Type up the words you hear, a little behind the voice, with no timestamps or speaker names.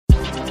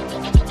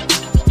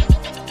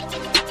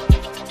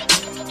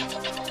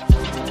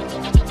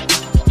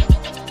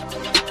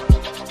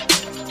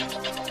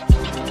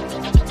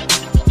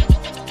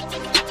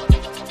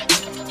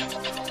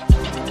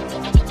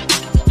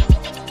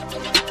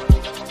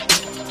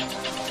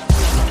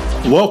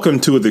Welcome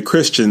to the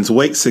Christian's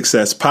Weight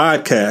Success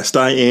Podcast.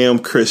 I am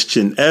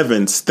Christian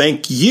Evans.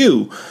 Thank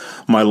you,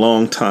 my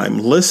longtime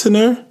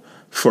listener,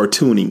 for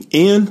tuning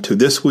in to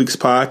this week's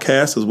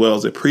podcast as well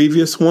as the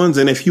previous ones.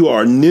 And if you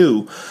are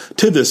new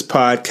to this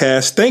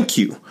podcast, thank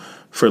you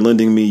for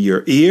lending me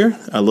your ear.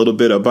 A little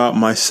bit about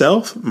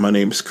myself. My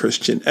name is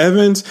Christian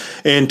Evans.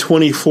 In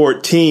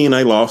 2014,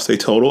 I lost a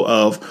total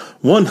of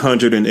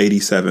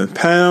 187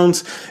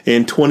 pounds.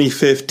 In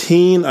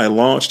 2015, I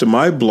launched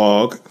my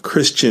blog,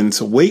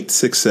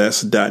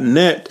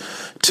 christiansweightsuccess.net,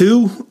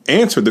 to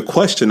answer the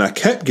question I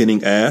kept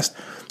getting asked: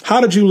 how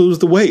did you lose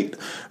the weight?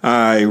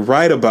 I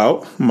write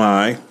about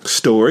my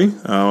story,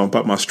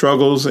 about my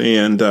struggles,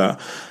 and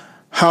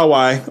how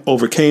I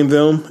overcame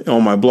them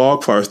on my blog,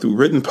 as far as through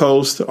written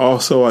posts.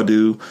 Also, I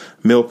do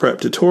meal prep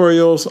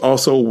tutorials,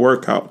 also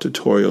workout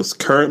tutorials.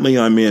 Currently,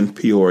 I'm in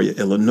Peoria,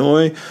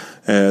 Illinois,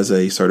 as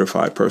a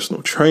certified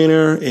personal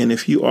trainer. And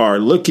if you are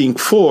looking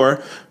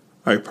for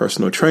a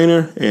personal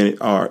trainer and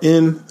are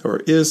in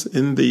or is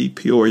in the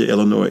Peoria,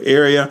 Illinois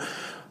area,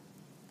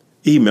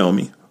 email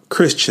me,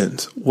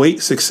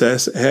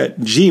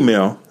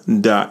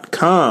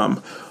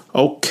 christiansweightsuccess@gmail.com.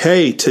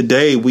 Okay,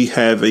 today we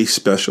have a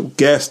special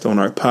guest on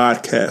our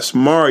podcast,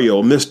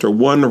 Mario, Mr.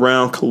 One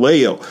Round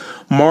Colao.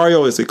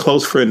 Mario is a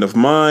close friend of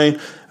mine.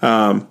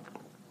 I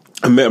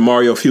met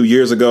Mario a few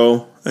years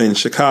ago in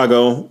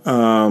Chicago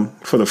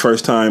for the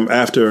first time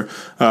after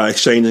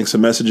exchanging some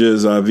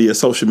messages via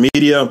social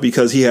media,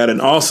 because he had an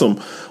awesome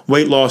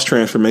weight loss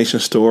transformation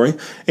story.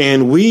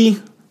 And we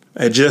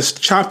had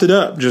just chopped it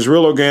up, just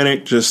real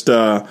organic, just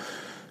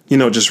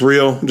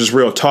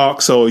real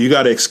talk. So you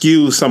got to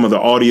excuse some of the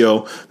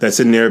audio that's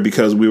in there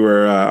because we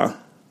were,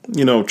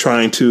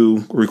 trying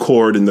to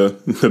record in the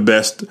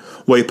best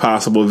way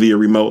possible via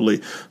remotely.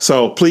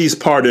 So please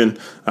pardon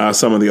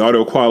some of the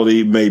audio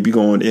quality may be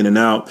going in and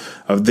out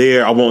of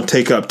there. I won't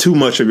take up too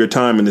much of your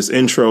time in this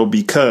intro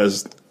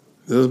because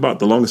this is about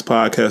the longest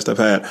podcast I've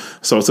had.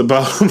 So it's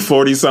about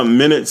 40 something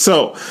minutes.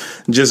 So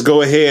just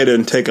go ahead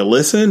and take a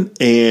listen.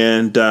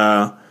 And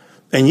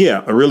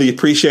yeah, I really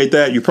appreciate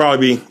that. You'll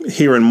probably be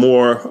hearing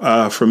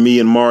more from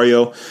me and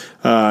Mario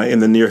in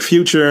the near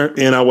future.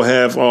 And I will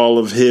have all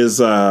of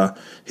his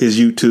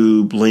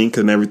YouTube link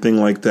and everything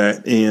like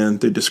that in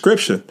the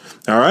description.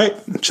 All right,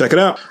 check it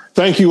out.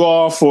 Thank you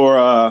all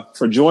for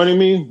joining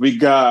me. We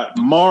got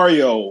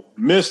Mario,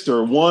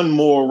 Mr. One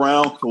More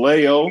Round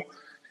Colao,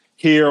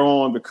 here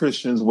on the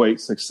Christian's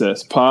Weight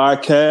Success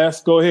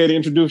Podcast. Go ahead and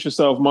introduce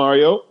yourself,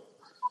 Mario.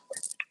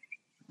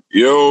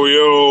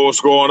 Yo,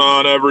 what's going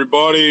on,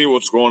 everybody?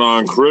 What's going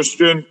on,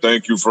 Christian?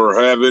 Thank you for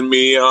having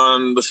me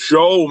on the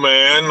show,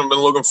 man. I've been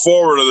looking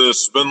forward to this.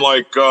 It's been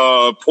like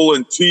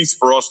pulling teeth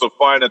for us to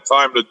find a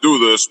time to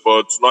do this,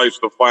 but it's nice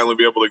to finally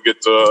be able to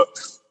get to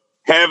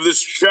have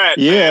this chat.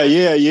 Yeah.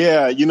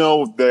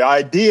 The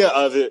idea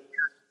of it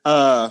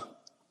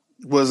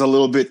was a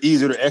little bit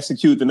easier to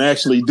execute than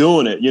actually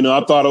doing it.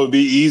 I thought it would be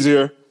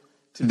easier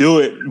to do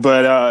it,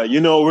 but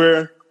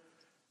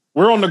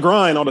we're on the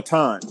grind all the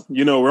time.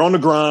 We're on the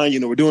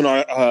grind. We're doing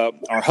our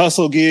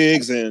hustle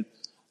gigs and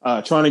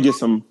trying to get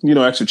some,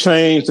 extra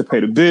change to pay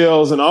the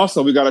bills. And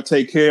also we got to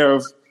take care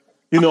of,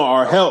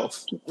 our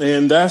health.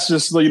 And that's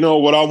just, what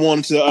I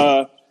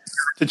wanted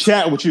to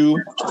chat with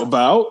you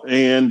about.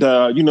 And,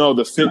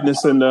 the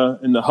fitness and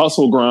the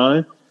hustle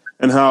grind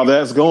and how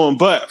that's going.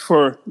 But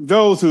for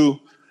those who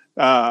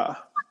don't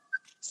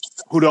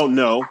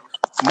know,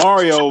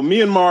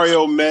 me and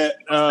Mario met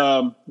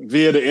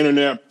via the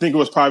internet. I think it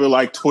was probably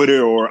like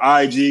Twitter or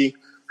IG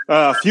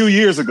a few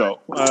years ago.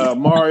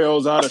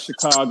 Mario's out of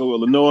Chicago,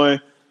 Illinois.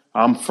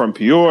 I'm from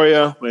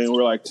Peoria, and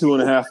we're like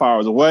 2.5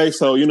 hours away.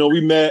 So,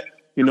 we met.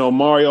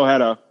 Mario had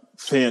a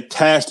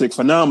fantastic,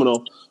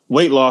 phenomenal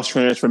weight loss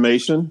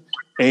transformation,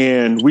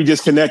 and we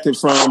just connected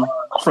from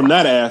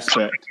that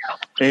aspect.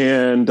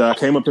 And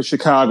came up to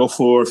Chicago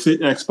for Fit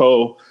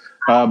Expo.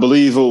 I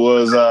believe it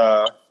was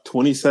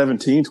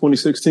 2017,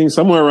 2016,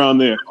 somewhere around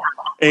there.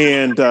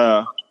 And,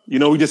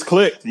 we just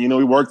clicked,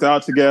 we worked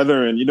out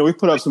together and, we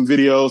put up some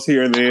videos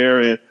here and there.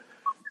 And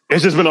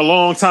it's just been a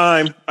long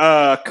time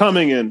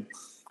coming and,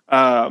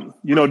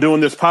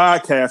 doing this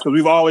podcast because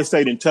we've always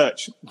stayed in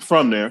touch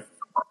from there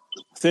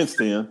since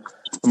then.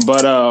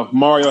 But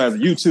Mario has a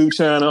YouTube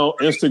channel,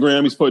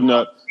 Instagram. He's putting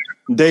up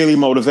daily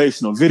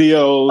motivational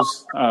videos,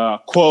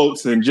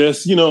 quotes, and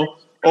just,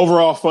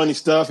 overall funny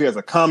stuff. He has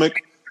a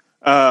comic,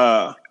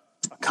 an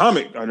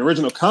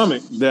original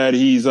comic that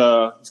he's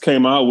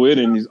came out with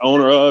and he's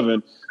owner of,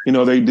 and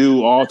they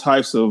do all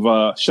types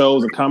of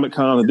shows and Comic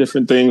Con and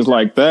different things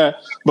like that.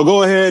 But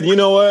go ahead,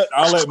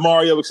 I'll let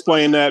Mario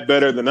explain that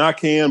better than I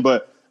can.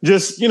 But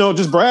just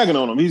bragging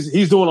on him,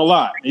 he's doing a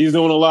lot. He's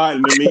doing a lot.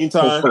 In the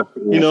meantime,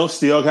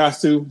 still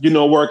has to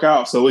work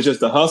out. So it's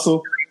just a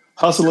hustle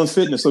and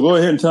fitness. So go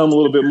ahead and tell him a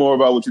little bit more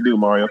about what you do,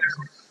 Mario.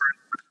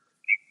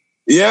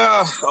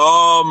 Yeah,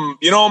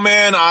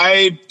 man,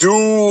 I do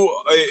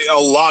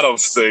a lot of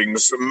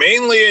things.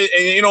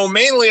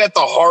 Mainly at the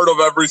heart of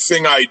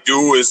everything I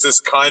do is this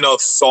kind of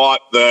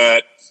thought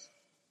that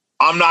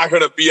I'm not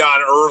going to be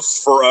on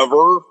Earth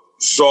forever.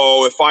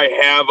 So if I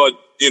have a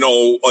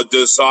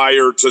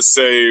desire to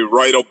say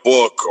write a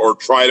book or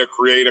try to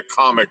create a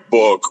comic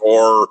book,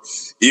 or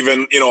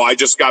even, I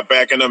just got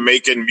back into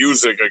making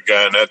music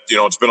again.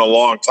 It's been a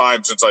long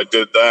time since I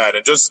did that.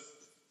 And just,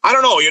 I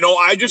don't know,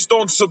 I just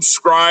don't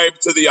subscribe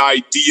to the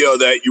idea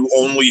that you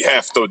only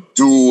have to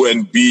do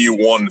and be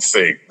one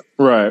thing.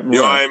 Right. You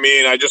know what I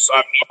mean?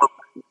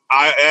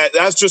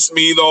 That's just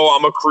me though.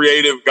 I'm a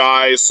creative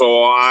guy.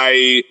 So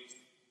I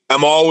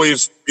am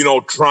always,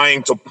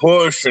 trying to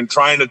push and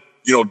trying to,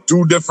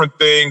 do different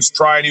things,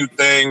 try new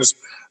things.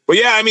 But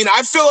yeah, I mean,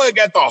 I feel like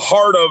at the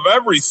heart of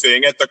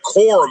everything, at the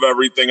core of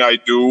everything I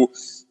do,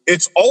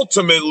 it's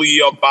ultimately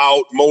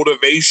about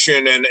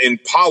motivation and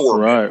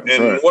empowerment.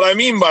 And what I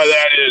mean by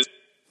that is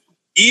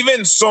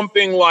even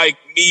something like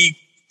me,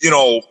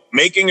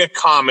 making a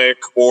comic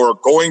or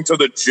going to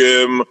the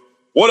gym,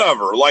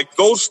 whatever, like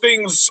those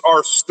things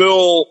are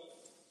still,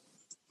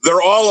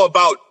 they're all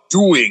about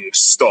doing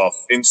stuff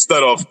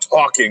instead of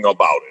talking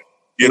about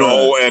it,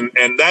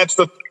 and that's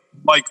the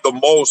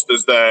most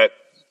is that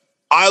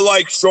I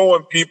like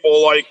showing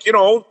people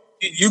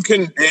you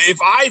can, if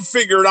I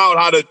figured out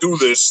how to do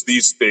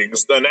these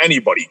things, then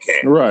anybody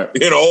can, right?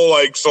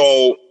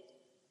 So,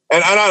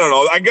 and I don't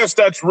know, I guess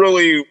that's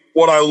really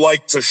what I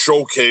like to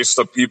showcase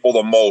to people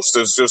the most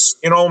is just,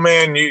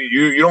 man,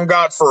 you don't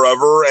got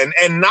forever.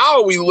 And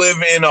now we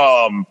live in,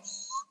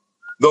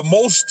 the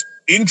most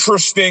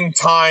interesting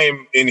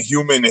time in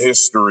human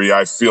history,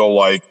 I feel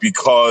like,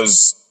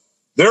 because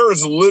there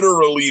is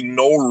literally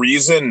no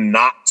reason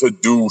not to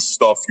do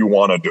stuff you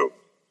want to do.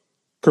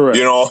 Correct.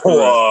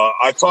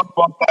 I talk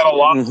about that a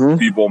lot with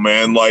people,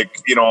 man. When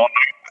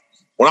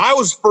I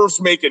was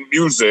first making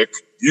music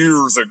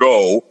years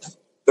ago,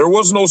 there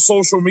was no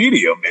social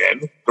media,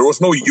 man. There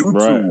was no YouTube.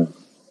 Right.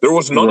 There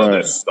was none of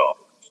this stuff.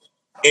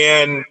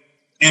 And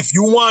if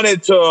you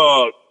wanted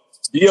to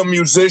be a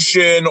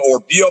musician or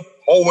be a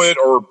poet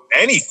or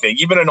anything,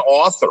 even an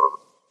author,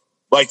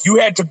 you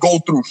had to go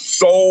through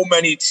so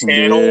many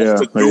channels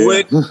to do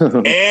it.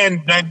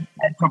 And then,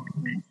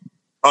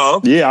 I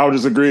was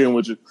just agreeing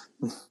with you.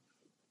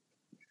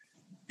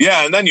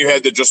 Yeah, and then you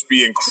had to just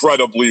be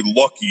incredibly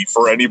lucky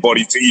for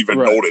anybody to even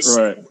notice.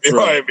 Right, you know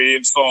what I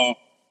mean? So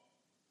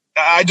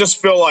I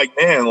just feel like,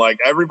 man,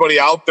 everybody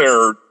out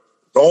there,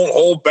 don't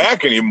hold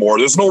back anymore.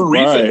 There's no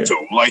reason to.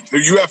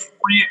 You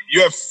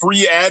have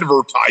free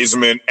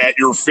advertisement at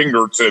your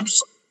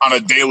fingertips on a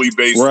daily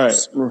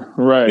basis.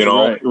 Right.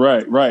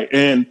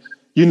 And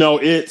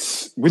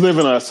we live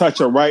in such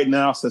a right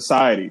now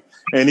society.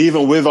 And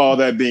even with all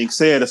that being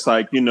said, it's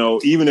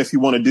even if you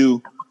want to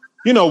do,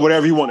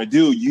 whatever you want to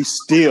do, you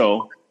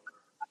still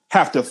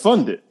have to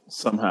fund it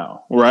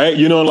somehow, right?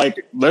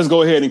 Let's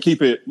go ahead and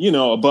keep it,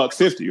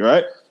 $150,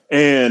 right?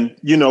 And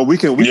we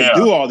can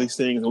do all these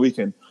things, and we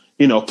can,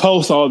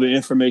 post all the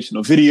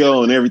informational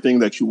video and everything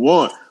that you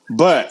want,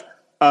 but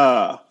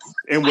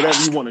and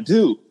whatever you want to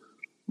do.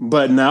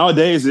 But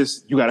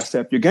nowadays, you got to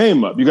step your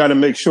game up. You got to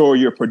make sure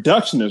your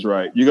production is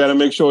right. You got to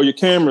make sure your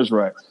camera's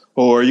right,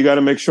 or you got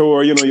to make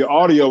sure your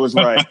audio is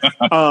right.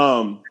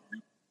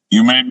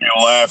 You made me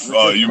laugh.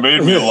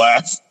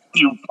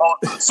 You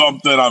posted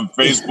something on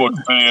Facebook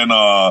saying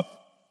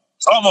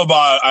something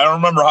about, I don't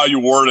remember how you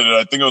worded it.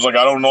 I think it was I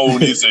don't know who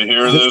needs to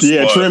hear this.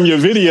 Trim your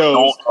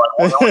videos.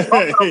 It was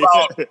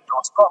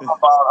something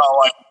about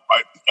how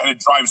and it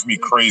drives me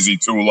crazy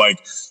too.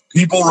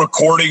 People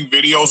recording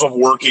videos of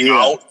working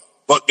out,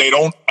 but they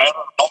don't edit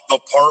out the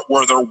part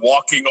where they're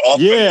walking up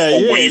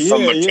and away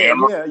from the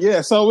camera.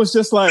 Yeah. So it's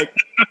just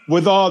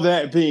with all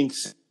that being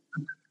said,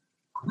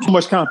 so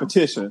much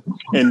competition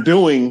and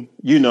doing,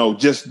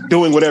 just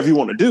doing whatever you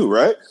want to do,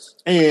 right?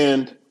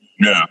 And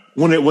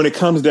when it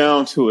comes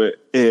down to it,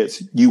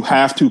 it's you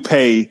have to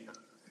pay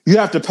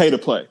to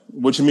play,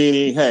 which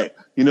meaning, hey,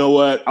 you know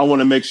what? I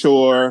want to make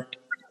sure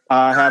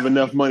I have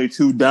enough money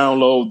to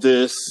download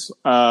this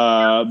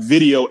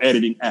video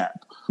editing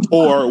app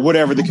or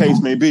whatever the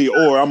case may be,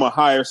 or I'm gonna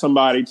hire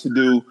somebody to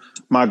do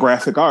my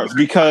graphic arts,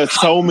 because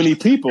so many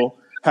people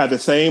have the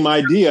same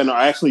idea and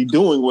are actually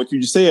doing what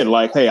you just said.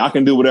 Hey, I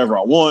can do whatever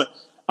I want.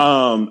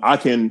 I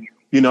can,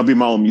 be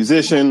my own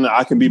musician.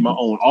 I can be my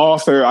own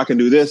author. I can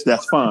do this.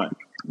 That's fine.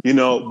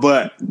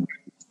 But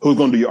who's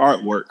going to do your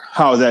artwork?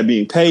 How is that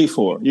being paid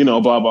for?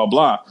 Blah, blah,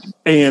 blah.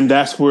 And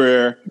that's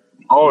where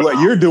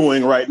what you're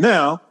doing right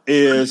now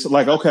is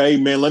okay,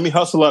 man, let me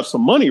hustle up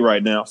some money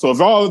right now. So if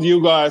all of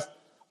you guys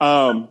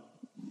don't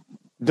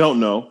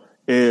know,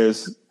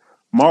 is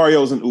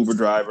Mario's an Uber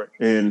driver,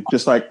 and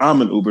just like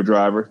I'm an Uber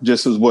driver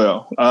just as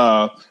well.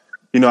 I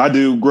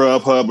do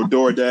Grubhub or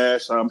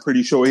DoorDash. I'm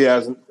pretty sure he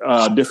has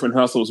different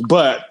hustles,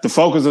 but the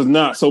focus is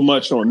not so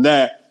much on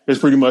that. It's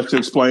pretty much to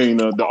explain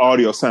the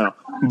audio sound.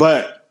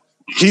 But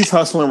he's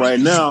hustling right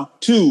now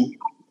to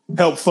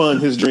help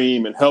fund his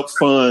dream and help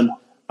fund,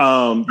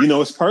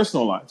 his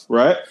personal life,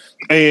 right?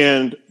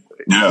 And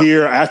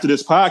here after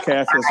this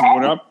podcast, that's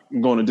what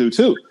I'm going to do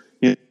too.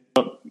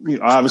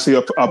 Obviously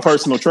a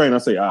personal trainer. I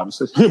say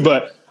obviously,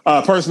 but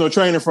a personal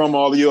trainer from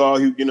all of you all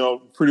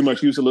who, pretty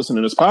much used to listen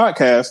to this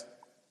podcast.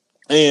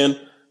 And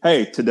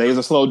hey, today is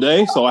a slow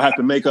day, so I have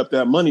to make up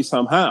that money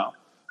somehow,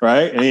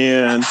 right?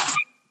 And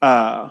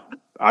I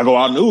go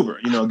out and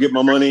Uber, get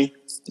my money,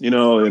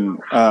 and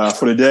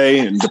for the day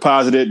and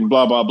deposit it and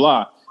blah, blah,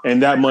 blah.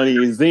 And that money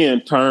is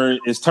then turned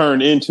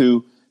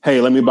into,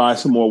 hey, let me buy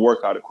some more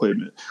workout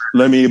equipment.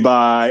 Let me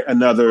buy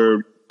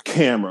another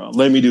camera.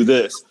 Let me do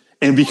this.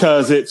 And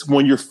because it's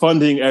when you're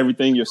funding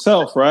everything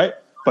yourself, right?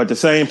 But at the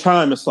same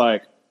time, it's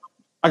like,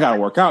 I got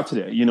to work out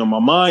today. My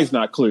mind's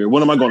not clear.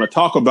 What am I going to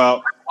talk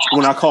about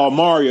when I call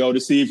Mario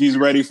to see if he's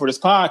ready for this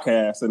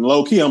podcast? And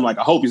low key, I'm like,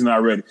 I hope he's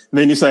not ready. And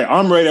then you say,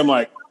 I'm ready. I'm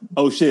like,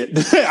 oh shit,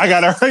 I got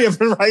to hurry up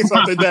and write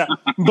something down.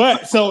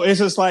 But so it's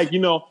just like,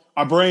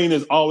 our brain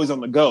is always on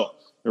the go.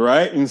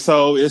 Right. And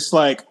so it's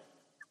like,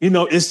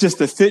 it's just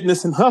the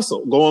fitness and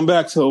hustle. Going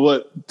back to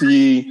what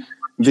the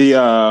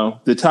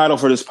title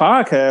for this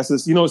podcast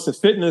is, it's the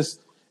fitness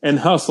and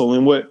hustle.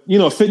 And what,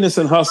 fitness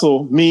and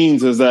hustle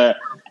means is that,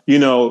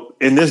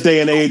 in this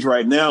day and age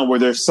right now where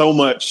there's so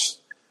much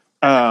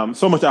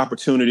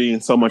opportunity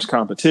and so much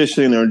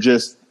competition, or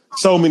just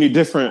so many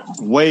different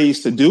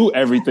ways to do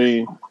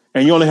everything.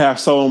 And you only have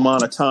so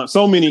amount of time,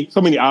 so many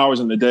hours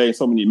in the day,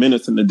 so many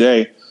minutes in the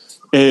day,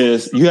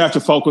 is you have to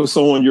focus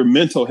on your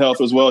mental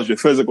health as well as your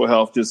physical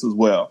health just as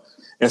well.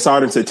 And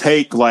starting to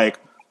take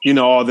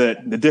all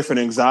the different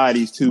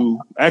anxieties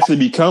to actually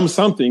become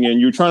something. And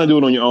you're trying to do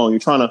it on your own. You're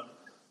trying to,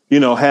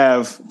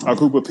 have a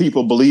group of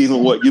people believe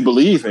in what you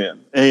believe in.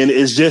 And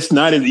it's just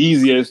not as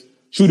easy as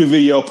shoot a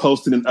video,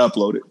 post it, and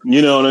upload it.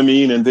 You know what I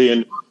mean? And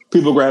then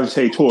people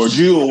gravitate towards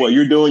you and what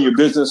you're doing, your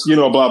business,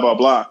 blah, blah,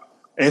 blah.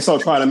 And so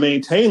trying to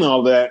maintain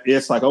all that,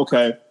 it's like,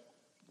 okay,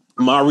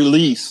 my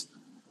release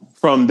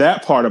from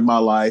that part of my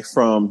life,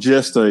 from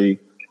just a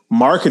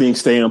marketing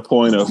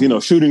standpoint of,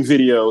 shooting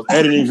videos,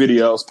 editing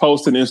videos,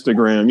 posting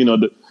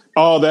Instagram,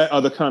 all that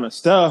other kind of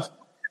stuff,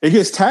 it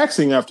gets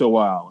taxing after a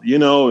while,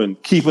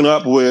 and keeping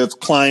up with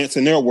clients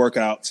and their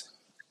workouts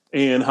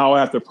and how I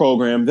have to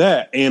program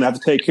that. And I have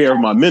to take care of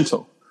my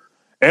mental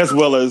as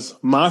well as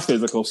my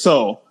physical.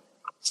 So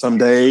some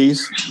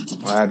days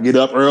I get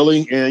up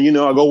early and,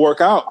 I go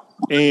work out,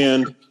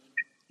 and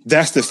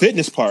that's the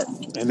fitness part.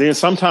 And then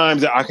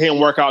sometimes I can't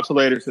work out till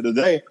later to the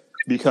day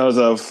because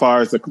of far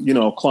as the,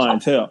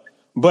 clientele.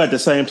 But at the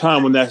same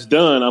time, when that's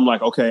done, I'm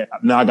like, okay,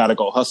 now I got to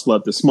go hustle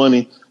up this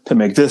money to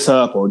make this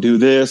up or do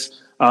this.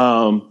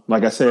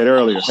 Like I said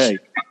earlier, hey,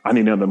 I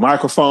need another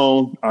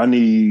microphone. I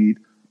need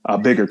a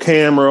bigger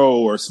camera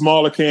or a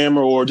smaller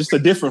camera or just a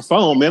different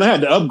phone. Man, I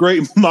had to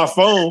upgrade my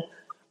phone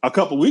a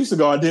couple weeks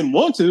ago. I didn't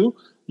want to,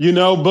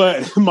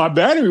 but my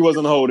battery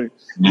wasn't holding.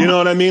 You know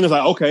what I mean? It's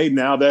like, okay,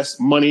 now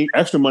that's money,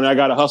 extra money I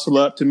got to hustle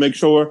up to make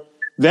sure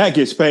that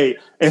gets paid.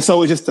 And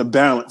so it's just a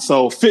balance.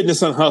 So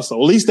fitness and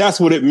hustle, at least that's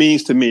what it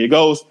means to me. It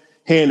goes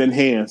hand in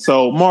hand.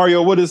 So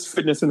Mario, what does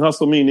fitness and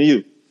hustle mean to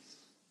you?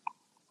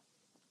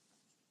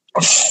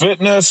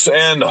 Fitness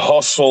and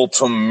hustle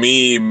to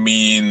me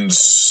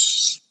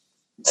means,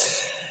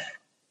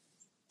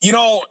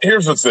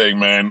 here's the thing,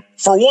 man.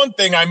 For one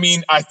thing,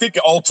 I think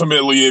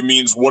ultimately it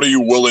means, what are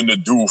you willing to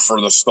do for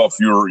the stuff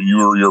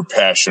you're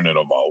passionate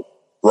about,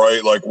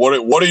 right? Like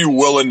what are you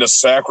willing to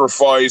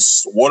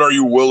sacrifice? What are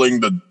you willing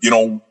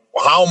to,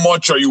 how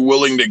much are you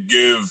willing to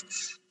give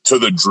to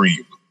the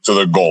dream, to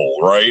the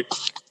goal, right?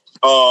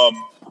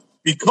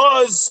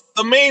 Because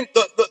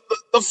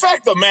the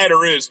fact of the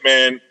matter is,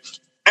 man,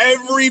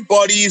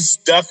 everybody's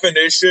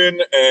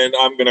definition, and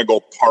I'm going to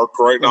go park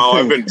right now.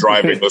 I've been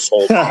driving this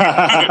whole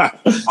time.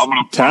 I'm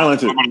gonna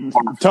talented.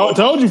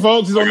 Told you,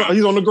 folks, he's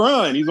on the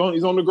grind. He's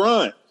on the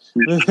grind.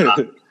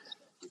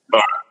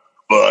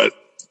 But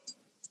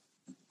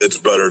it's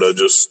better to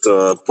just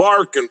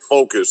park and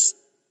focus.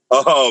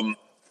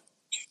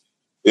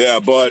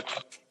 Yeah, but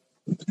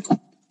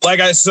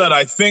like I said,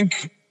 I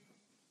think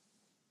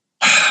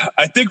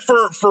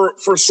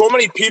for so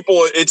many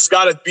people, it's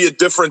got to be a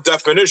different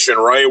definition,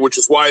 right? Which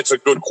is why it's a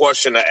good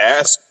question to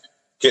ask.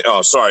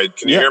 Sorry,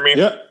 can you hear me?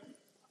 Yeah.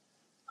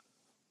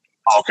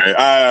 Okay.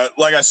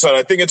 Like I said,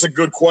 I think it's a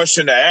good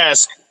question to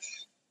ask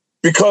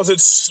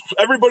because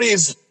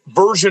everybody's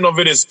version of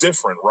it is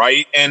different,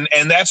 right? And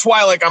that's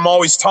why, like, I'm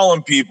always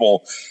telling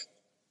people,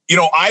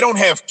 I don't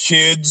have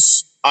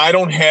kids. I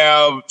don't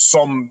have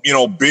some,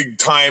 big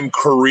time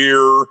career.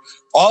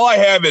 All I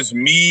have is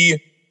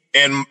me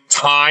and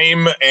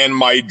time and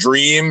my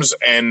dreams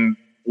and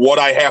what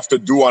I have to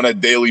do on a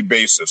daily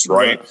basis,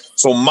 right? Yeah.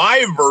 So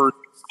my version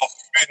of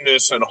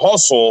fitness and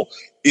hustle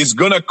is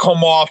going to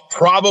come off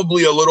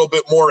probably a little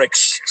bit more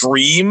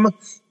extreme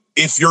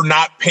if you're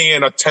not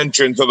paying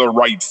attention to the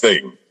right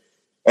thing.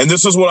 And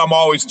this is what I'm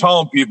always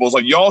telling people. It's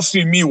like, y'all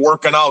see me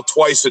working out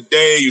twice a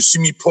day. You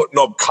see me putting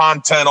up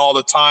content all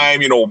the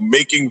time,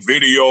 making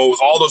videos,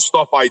 all the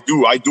stuff I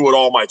do it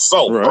all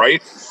myself,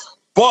 right?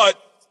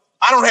 But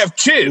I don't have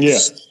kids.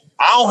 Yeah.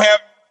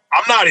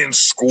 I'm not in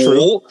school.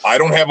 True. I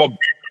don't have a big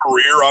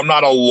career. I'm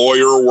not a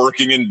lawyer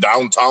working in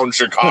downtown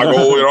Chicago.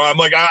 I'm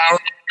like, I'm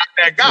not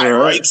that guy,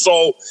 right?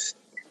 So you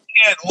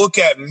can't look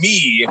at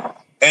me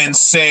and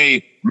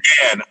say,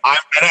 man, and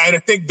I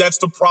think that's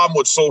the problem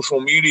with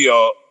social media.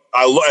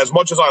 As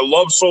much as I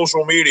love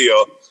social media,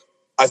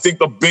 I think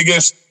the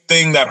biggest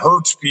thing that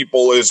hurts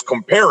people is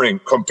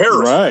comparison.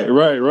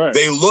 Right.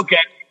 They look at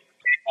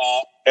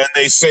people and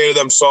they say to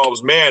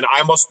themselves, man,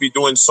 I must be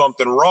doing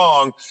something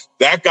wrong.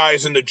 That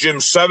guy's in the gym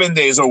 7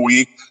 days a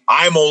week.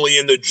 I'm only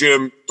in the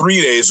gym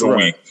 3 days a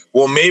week.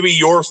 Well, maybe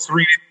your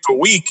 3 days a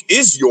week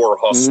is your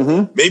hustle.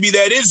 Mm-hmm. Maybe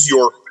that is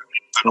your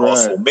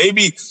hustle.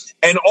 Maybe,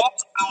 and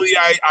ultimately,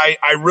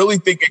 I really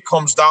think it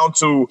comes down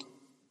to,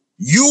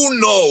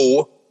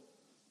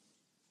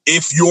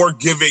 if you're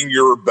giving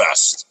your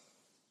best,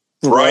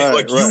 right?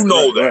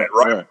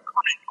 Right?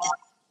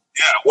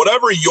 Yeah,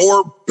 whatever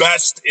your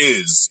best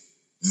is,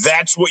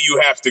 that's what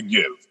you have to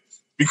give.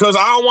 Because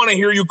I don't want to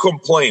hear you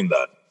complain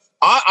then.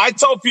 I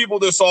tell people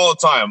this all the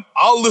time.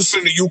 I'll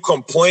listen to you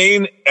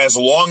complain as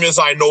long as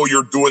I know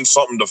you're doing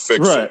something to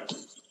fix it.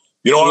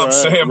 You know what I'm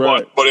saying?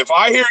 But if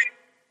I hear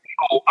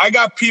I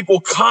got people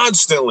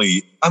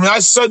constantly. I mean, I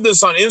said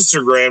this on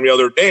Instagram the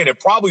other day, and it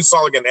probably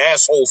sounded like an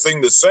asshole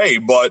thing to say,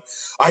 but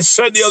I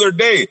said the other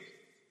day,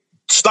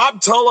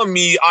 stop telling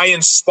me I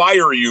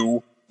inspire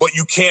you, but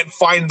you can't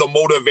find the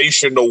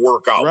motivation to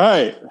work out.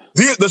 Right.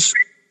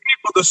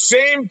 The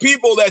same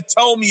people that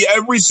tell me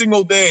every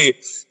single day,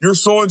 you're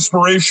so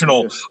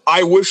inspirational.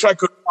 I wish I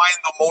could find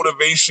the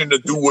motivation to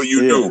do what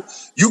you do.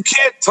 You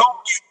can't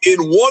tell me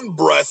in one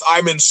breath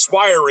I'm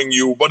inspiring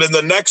you, but in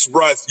the next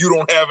breath you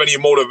don't have any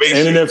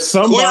motivation. And if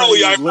somebody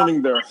is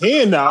lending their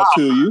hand out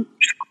to you,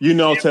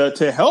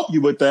 to help you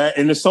with that,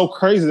 and it's so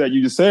crazy that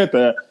you just said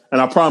that. And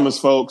I promise,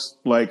 folks,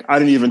 like I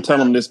didn't even tell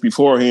them this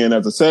beforehand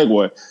as a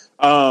segue.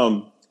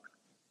 I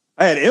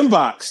had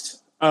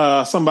inboxed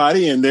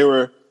somebody, and they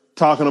were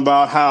talking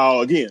about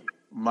how, again,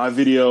 my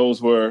videos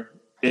were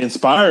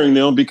inspiring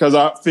them because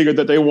I figured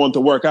that they wanted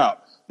to work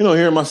out.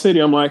 Here in my city,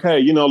 I'm like,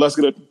 hey, let's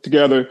get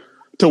together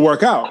to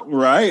work out,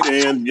 right?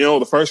 And,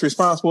 the first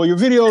response, well, your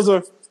videos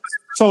are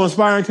so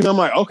inspiring to them. I'm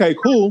like, okay,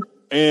 cool.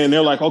 And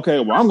they're like, okay,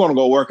 well, I'm going to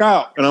go work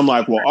out. And I'm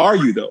like, well, are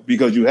you though?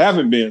 Because you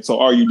haven't been.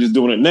 So are you just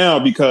doing it now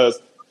because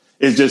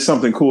it's just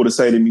something cool to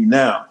say to me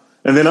now?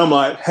 And then I'm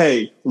like,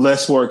 hey,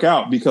 let's work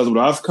out. Because what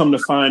I've come to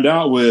find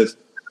out with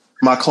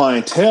my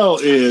clientele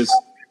is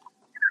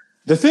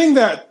the thing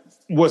that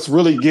what's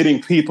really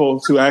getting people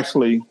to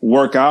actually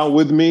work out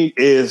with me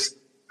is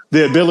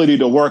the ability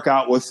to work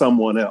out with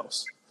someone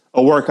else,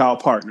 a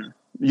workout partner,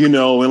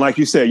 and like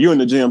you said, you're in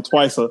the gym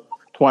twice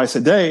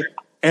a day.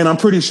 And I'm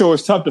pretty sure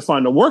it's tough to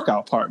find a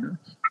workout partner.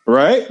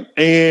 Right.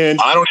 And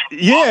So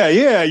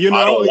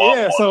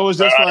it's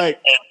just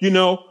like,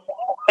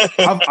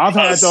 I've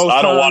had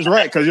those times,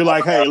 right? Cause you're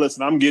like, hey,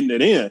 listen, I'm getting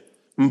it in,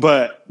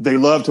 but they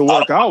love to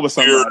work out with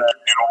somebody.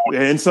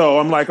 And so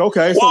I'm like,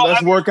 okay, so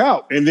let's work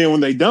out. And then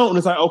when they don't,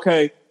 it's like,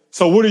 okay,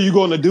 so what are you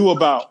going to do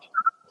about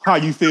how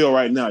you feel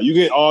right now? You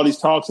get all these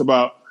talks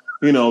about,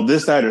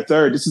 this, that, or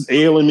third. This is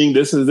ailing me.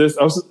 This is this.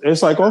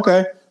 It's like,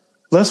 okay,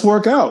 let's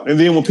work out. And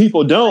then when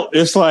people don't,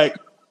 it's like,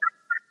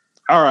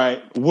 all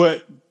right,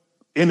 what?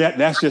 And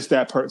that's just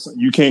that person.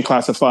 You can't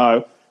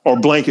classify or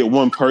blanket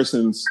one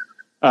person's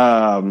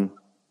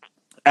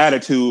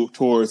attitude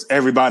towards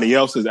everybody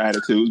else's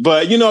attitudes.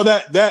 But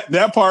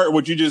that part,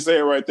 what you just said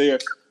right there,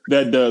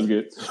 that does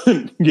get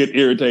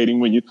irritating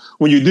when you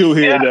do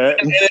hear that.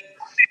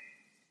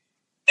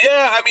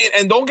 I mean,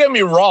 and don't get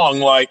me wrong,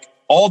 like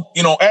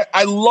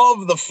I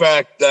love the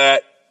fact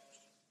that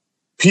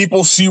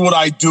people see what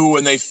I do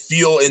and they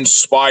feel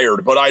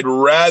inspired, but I'd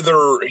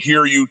rather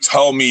hear you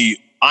tell me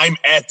I'm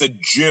at the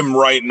gym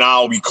right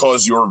now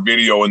because your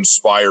video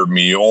inspired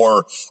me,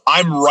 or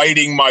I'm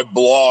writing my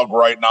blog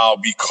right now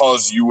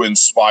because you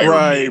inspired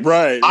me.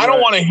 Right. I don't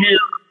want to hear,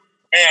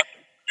 man,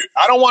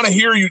 I don't want to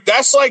hear you.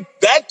 That's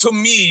like, that to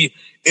me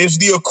is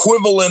the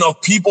equivalent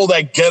of people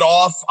that get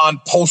off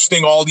on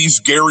posting all these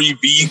Gary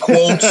V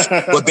quotes,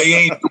 but they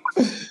ain't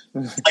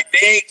doing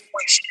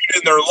shit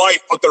in their life,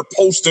 but they're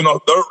posting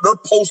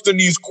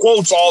these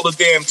quotes all the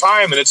damn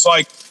time. And it's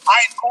like, I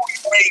know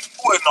you ain't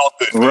doing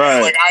nothing. Right.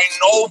 Man. Like, I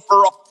know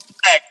for a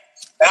fact,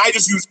 and I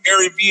just use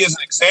Gary V as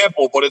an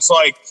example, but it's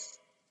like,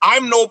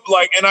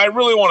 and I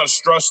really want to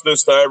stress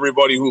this to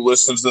everybody who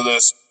listens to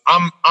this.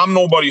 I'm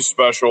nobody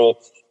special.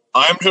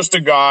 I'm just a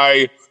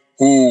guy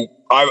who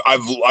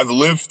I've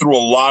lived through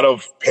a lot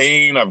of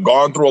pain. I've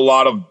gone through a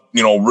lot of,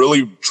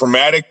 really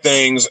traumatic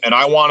things. And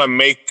I want to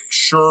make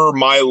sure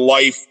my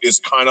life is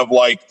kind of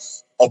like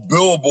a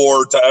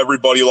billboard to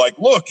everybody. Like,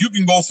 look, you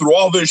can go through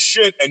all this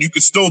shit and you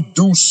can still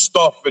do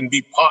stuff and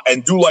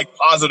do like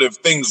positive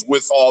things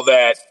with all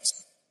that,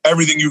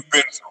 everything you've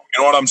been through.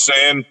 You know what I'm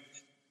saying?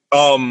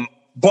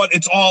 But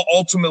it's all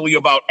ultimately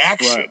about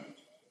action,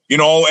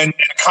 right. And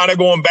kind of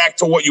going back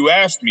to what you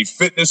asked me,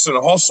 fitness and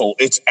hustle,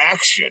 it's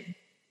action.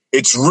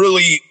 It's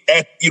really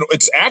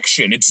it's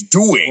action. It's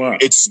doing.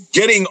 Right. It's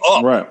getting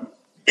up. Right.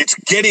 It's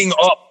getting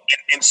up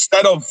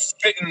instead of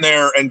sitting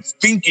there and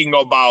thinking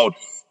about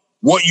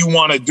what you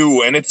want to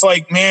do. And it's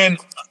like, man,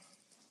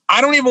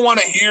 I don't even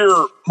want to hear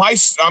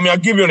I'll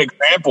give you an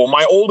example.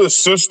 My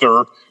oldest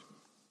sister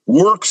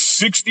works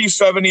 60,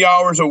 70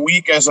 hours a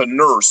week as a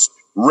nurse,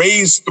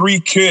 raised 3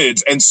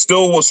 kids, and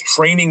still was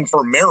training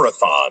for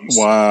marathons.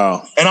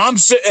 Wow. And I'm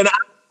sitting,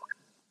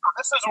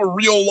 This is a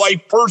real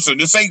life person.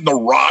 This ain't The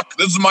Rock.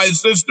 This is my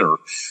sister.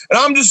 And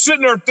I'm just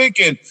sitting there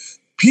thinking,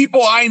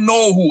 people I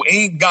know who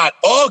ain't got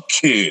a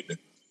kid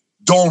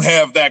don't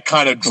have that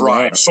kind of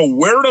drive. Right. So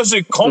where does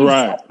it come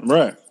from?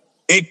 Right.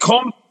 It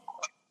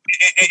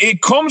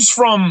comes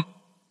from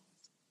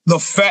the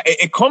fact.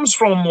 It comes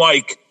from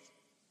like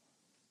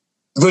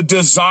the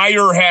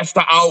desire has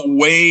to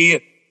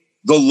outweigh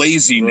the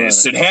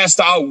laziness. Right. It has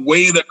to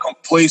outweigh the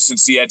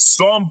complacency at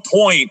some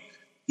point,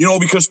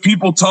 because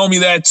people tell me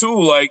that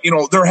too. Like,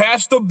 there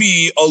has to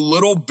be a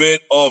little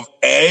bit of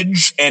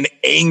edge and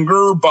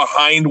anger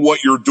behind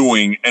what you're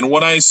doing. And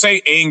when I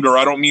say anger,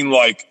 I don't mean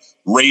like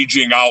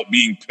raging out,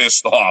 being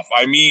pissed off.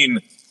 I mean,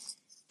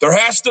 there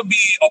has to be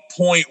a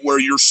point where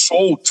you're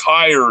so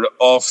tired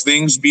of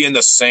things being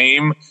the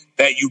same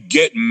that you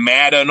get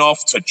mad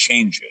enough to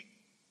change it.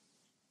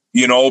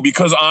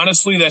 Because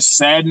honestly, that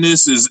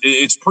sadness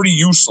it's pretty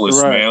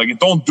useless, man. Like, it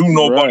don't do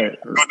nobody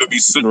good to be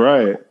sitting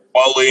right.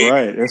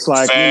 It's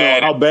like,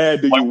 sad. How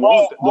bad do you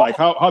want it? Like,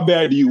 how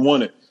bad do you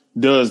want it?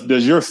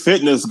 Does your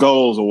fitness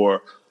goals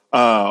or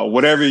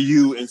whatever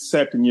you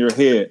accept in your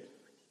head,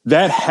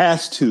 that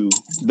has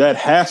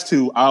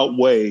to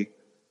outweigh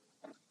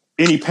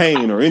any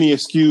pain or any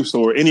excuse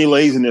or any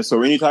laziness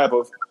or any type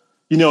of,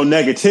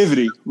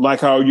 negativity,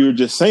 like how you were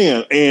just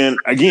saying. And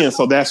again,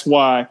 so that's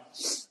why,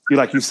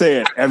 like you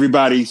said,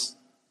 everybody's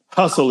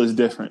hustle is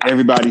different.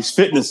 Everybody's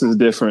fitness is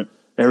different.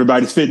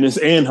 Everybody's fitness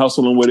and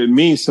hustle and what it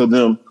means to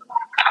them,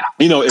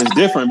 is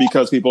different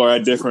because people are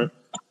at different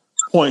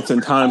points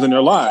and times in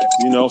their lives.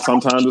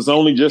 Sometimes it's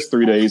only just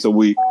 3 days a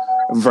week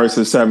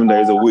versus 7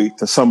 days a week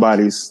to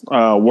somebody's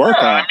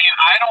workout.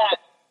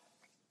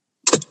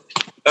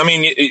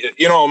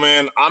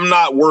 Man, I'm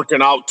not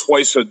working out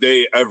twice a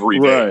day every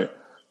day. Right.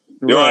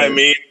 You know what I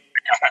mean?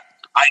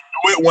 I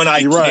do it when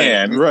I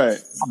can. Right.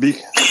 The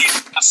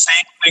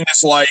same thing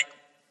is like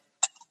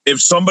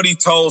if somebody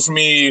tells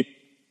me,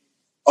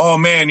 "Oh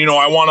man,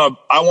 I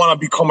want to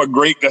become a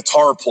great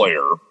guitar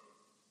player."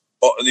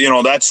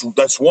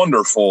 That's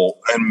wonderful,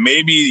 and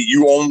maybe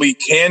you only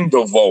can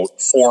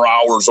devote 4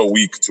 hours a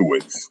week to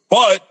it.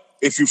 But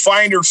if you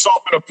find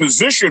yourself in a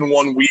position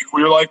one week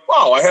where you're like,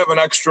 "Wow, I have an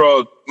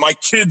extra. My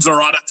kids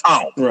are out of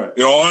town. Right.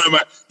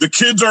 The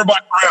kids are by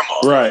grandma.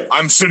 Right.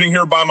 I'm sitting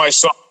here by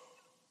myself."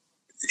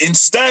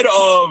 Instead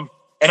of,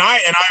 and I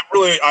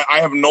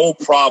have no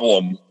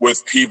problem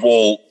with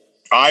people.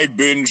 I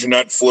binge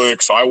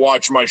Netflix. I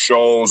watch my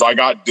shows. I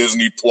got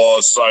Disney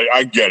Plus.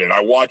 I get it.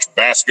 I watch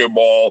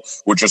basketball,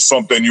 which is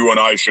something you and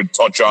I should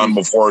touch on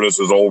before this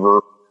is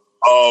over.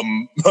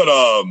 I'm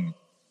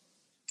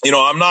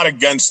not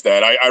against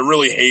that. I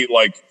really hate,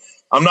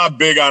 I'm not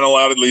big on a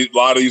lot of these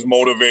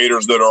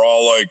motivators that are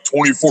all like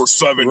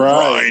 24/7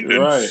 grind.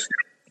 Right.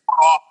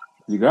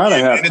 You gotta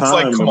have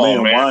time to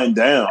wind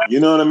down. You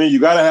know what I mean? You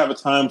gotta have a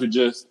time to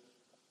just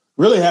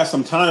really have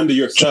some time to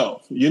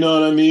yourself. You know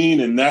what I mean?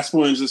 And that's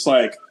when it's just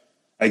like,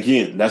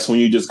 again, that's when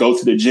you just go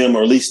to the gym,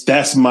 or at least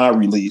that's my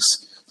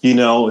release.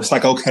 It's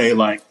like, okay,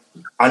 like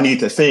I need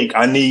to think.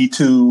 I need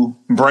to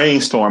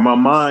brainstorm. My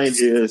mind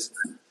is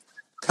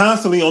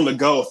constantly on the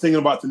go, thinking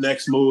about the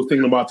next move,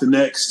 thinking about the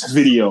next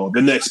video,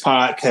 the next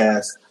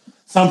podcast,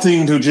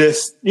 something to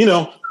just,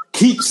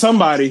 keep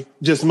somebody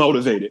just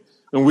motivated.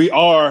 And we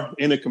are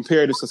in a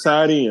comparative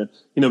society, and,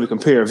 we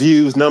compare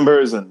views,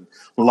 numbers, and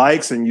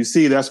likes. And you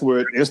see that's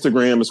where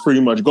Instagram is pretty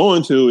much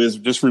going to, is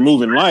just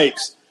removing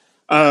likes.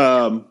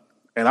 And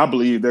I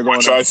believe they're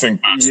going to... I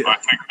think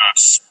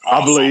that's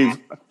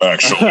awesome,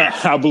 actually.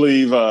 I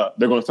believe they're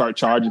going to start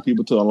charging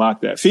people to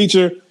unlock that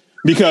feature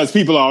because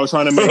people are always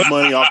trying to make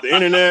money off the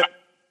internet.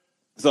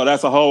 So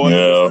that's a whole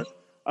other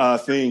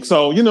thing.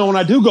 So, when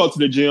I do go to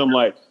the gym,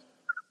 like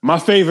my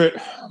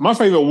favorite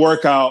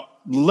workout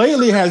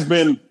lately has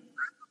been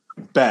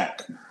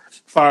back.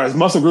 As far as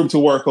muscle group to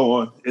work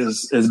on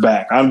is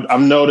back.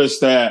 I've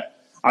noticed that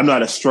I'm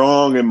not as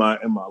strong in my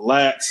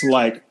lats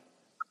like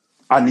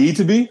I need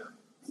to be.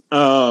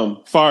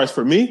 Far as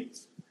for me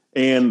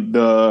and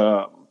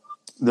the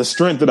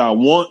strength that I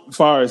want, as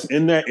far as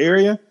in that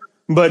area.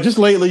 But just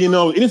lately,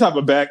 any type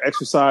of back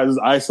exercises,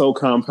 iso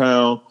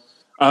compound,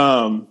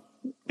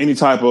 any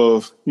type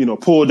of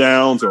pull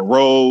downs or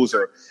rows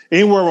or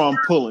anywhere where I'm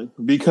pulling,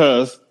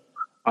 because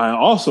I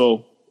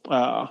also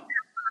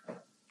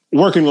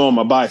working on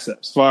my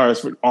biceps as far as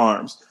for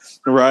arms,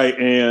 right?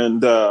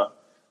 And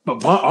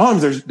but my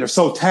arms they're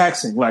so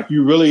taxing. Like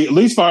you really, at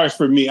least as far as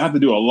for me, I have to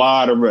do a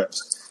lot of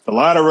reps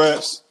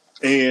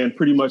and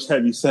pretty much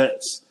heavy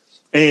sets.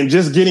 And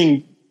just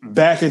getting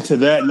back into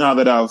that now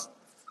that I've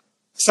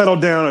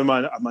settled down in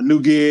my new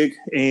gig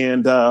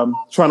and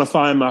trying to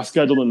find my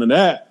schedule into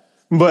that.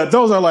 But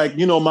those are like,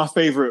 my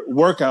favorite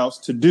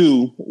workouts to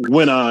do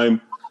when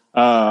I'm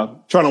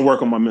trying to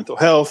work on my mental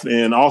health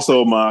and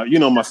also my,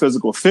 my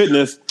physical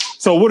fitness.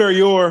 So what are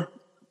your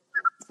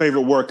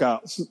favorite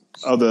workouts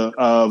of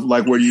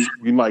like where you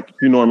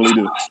normally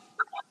do?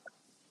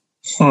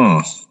 It's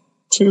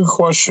a good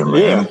question,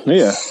 man.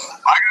 Yeah.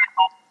 I gotta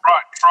go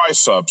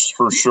triceps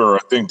for sure. I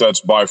think that's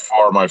by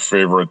far my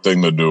favorite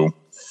thing to do.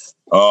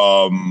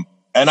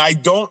 and I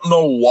don't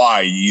know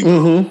why either.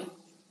 Mm-hmm.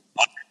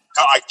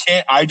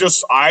 I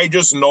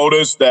just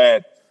noticed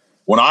that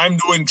when I'm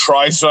doing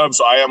triceps,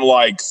 I am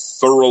like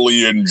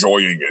thoroughly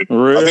enjoying it.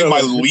 Really? I think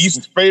my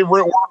least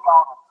favorite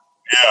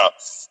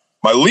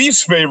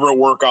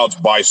workout's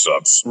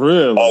biceps.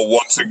 Really?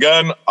 Once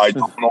again, I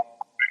don't know.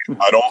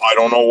 I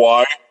don't know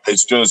why.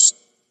 It's just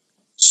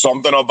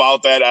something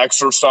about that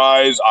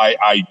exercise.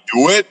 I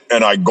do it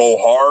and I go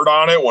hard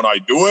on it when I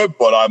do it,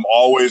 but I'm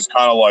always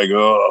kind of like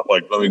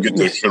let me get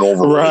this shit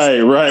over with.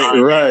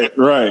 Right.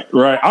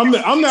 I'm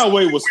that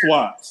way with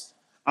squats.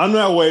 I'm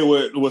that way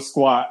with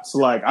squats.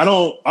 Like I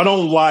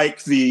don't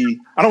like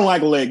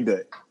leg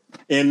day,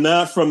 and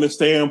not from the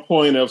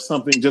standpoint of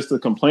something just to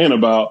complain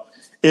about.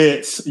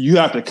 It's you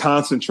have to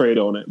concentrate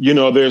on it.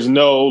 There's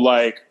no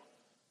like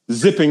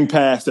zipping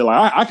past it.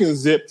 Like I can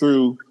zip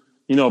through,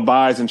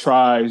 buys and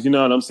tries, you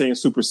know what I'm saying?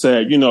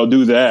 Superset,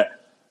 do that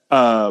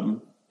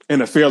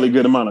in a fairly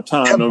good amount of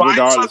time,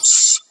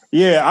 regardless.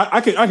 Yeah,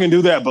 I can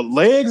do that. But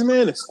legs,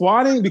 man, and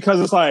squatting,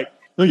 because it's like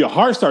your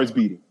heart starts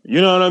beating.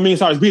 You know what I mean? It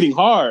starts beating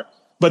hard.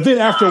 But then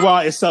after a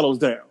while, it settles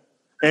down.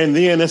 And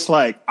then it's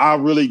like I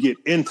really get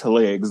into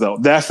legs, though.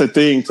 That's the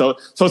thing. So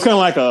it's kind of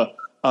like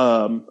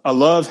a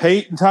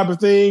love-hate type of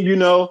thing,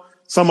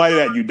 somebody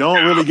that you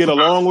don't really get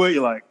along with.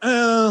 You're like,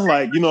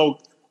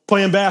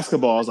 playing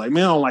basketball. It's like,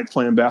 man, I don't like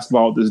playing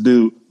basketball with this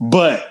dude,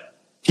 but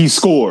he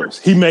scores.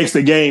 He makes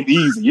the game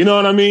easy. You know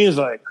what I mean? It's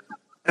like,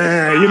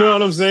 you know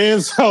what I'm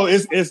saying? So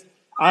he's a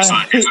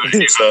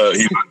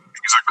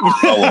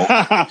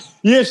Carmelo.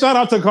 Yeah, shout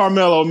out to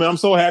Carmelo, man. I'm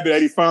so happy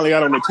that he finally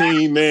got on the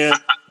team, man.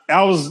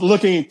 I was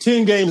looking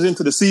 10 games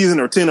into the season,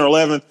 or 10 or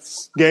 11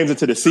 games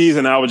into the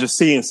season. I was just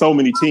seeing so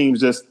many teams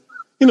just,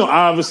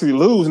 obviously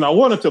lose. And I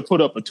wanted to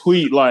put up a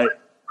tweet like,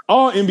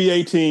 all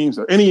NBA teams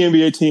or any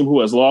NBA team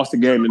who has lost a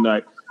game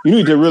tonight, you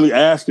need to really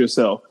ask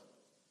yourself,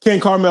 can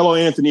Carmelo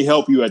Anthony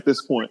help you at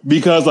this point?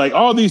 Because like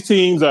all these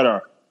teams that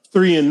are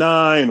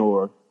 3-9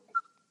 or,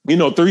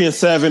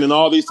 3-7 and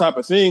all these type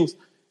of things,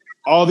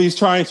 all these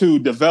trying to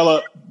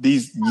develop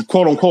these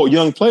quote unquote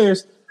young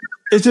players,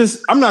 it's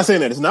just, I'm not saying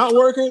that it's not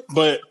working,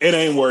 but it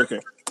ain't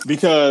working,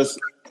 because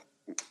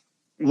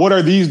what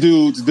are these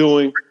dudes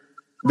doing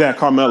that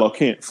Carmelo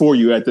can't for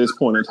you at this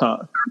point in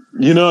time?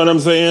 You know what I'm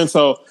saying?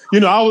 So,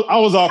 I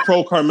was all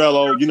pro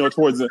Carmelo,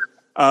 towards the,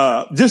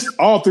 just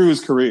all through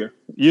his career,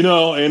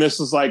 and it's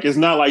just like, it's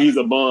not like he's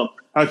a bum.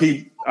 I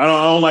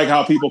don't like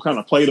how people kind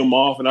of played him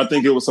off. And I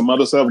think it was some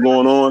other stuff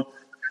going on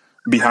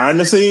behind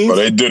the scenes. But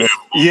they did him.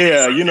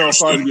 Yeah. As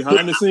far as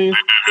behind the scenes.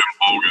 They did him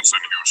bogus in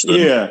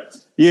Houston.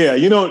 Yeah.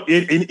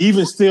 And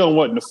even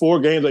still, in the 4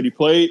 games that he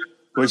played,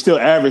 he still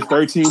averaged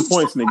 13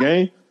 points in the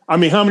game. I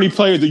mean, how many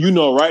players do you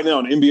know right now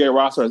on the NBA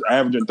roster is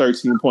averaging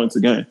 13 points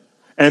a game?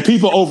 And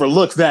people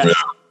overlook that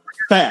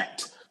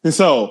fact. And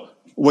so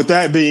with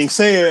that being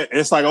said,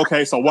 it's like,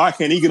 okay, so why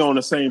can't he get on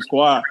the same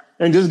squad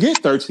and just get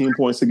 13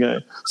 points a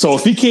game? So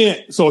if he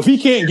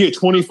can't get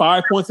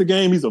 25 points a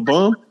game, he's a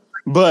bum.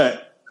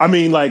 But I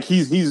mean, like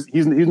he's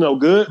no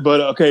good.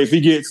 But okay, if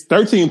he gets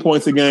 13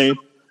 points a game,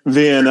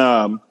 then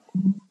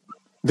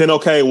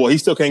okay, well, he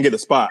still can't get a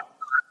spot.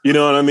 You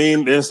know what I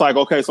mean? It's like,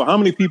 okay, so how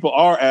many people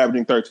are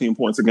averaging 13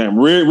 points a game?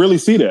 Really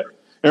see that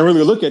and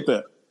really look at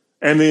that.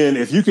 And then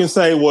if you can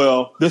say,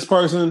 well, this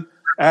person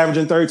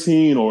averaging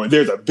 13, or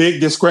there's a big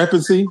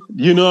discrepancy,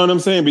 you know what I'm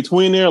saying,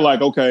 between there,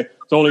 like, okay,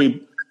 it's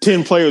only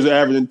 10 players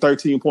averaging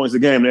 13 points a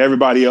game and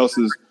everybody else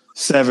is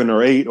 7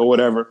 or 8 or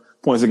whatever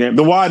points a game.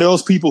 Then why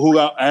those people who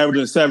are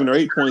averaging 7 or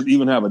 8 points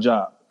even have a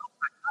job?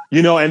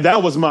 And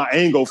that was my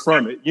angle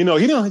from it. He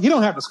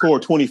don't have to score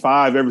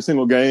 25 every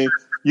single game.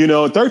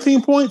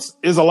 13 points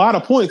is a lot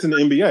of points in the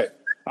NBA.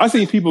 I've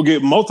seen people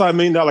get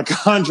multi-million-dollar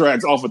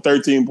contracts off of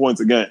 13 points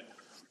a game.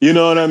 You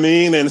know what I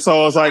mean? And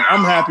so it's like,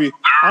 I'm happy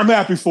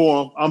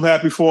for him. I'm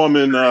happy for him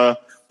in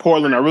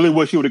Portland. I really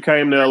wish he would have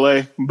came to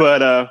LA,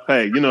 but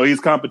hey, he's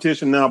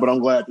competition now, but I'm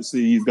glad to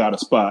see he's got a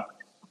spot.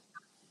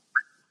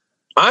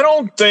 I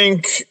don't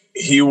think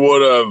he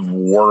would have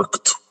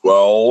worked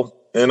well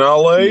in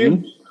LA.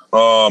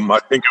 Mm-hmm. I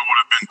think it would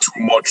have been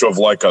too much of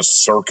like a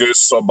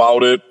circus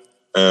about it.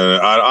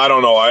 And I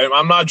don't know.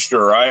 I'm not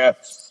sure. I'm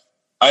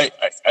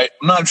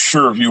not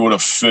sure if he would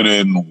have fit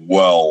in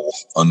well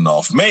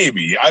enough.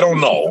 Maybe. I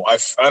don't know.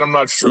 I'm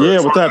not sure.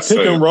 Yeah, with that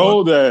pick and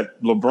roll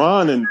that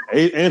LeBron and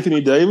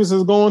Anthony Davis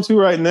is going to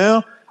right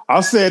now,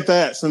 I've said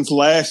that since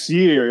last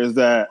year, is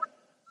that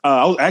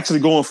I was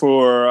actually going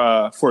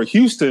for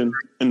Houston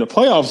in the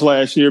playoffs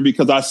last year,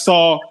 because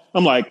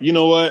I'm like, you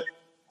know what?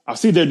 I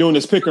see they're doing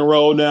this pick and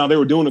roll now. They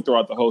were doing it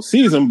throughout the whole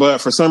season, but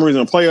for some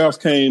reason, the playoffs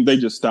came, they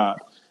just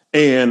stopped.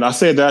 And I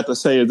said that to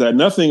say is that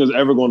nothing is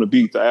ever going to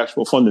beat the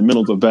actual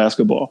fundamentals of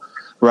basketball,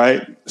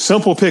 right?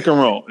 Simple pick and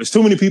roll. There's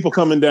too many people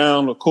coming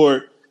down the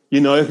court.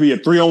 It could be a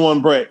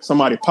 3-on-1 break.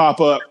 Somebody pop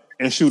up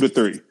and shoot a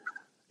 3.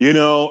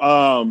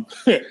 I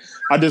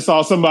just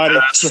saw somebody.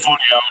 That's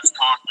funny.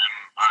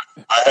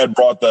 I had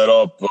brought that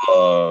up.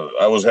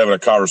 I was having a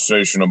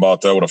conversation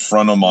about that with a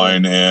friend of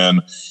mine,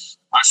 and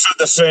I said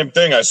the same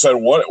thing. I said,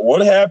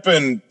 what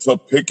happened to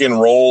pick and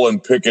roll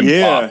and pick and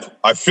pop?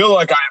 I feel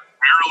like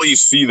barely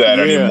see that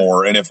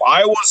anymore. And if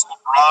I was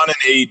LeBron and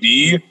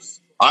AD,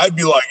 I'd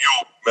be like,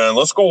 yo, man,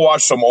 let's go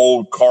watch some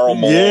old Karl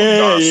Malone,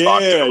 John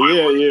Stockton.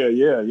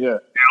 Yeah.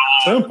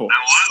 Simple. And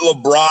let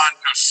LeBron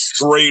just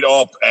straight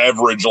up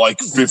average like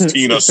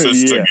 15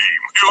 assists a game.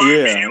 You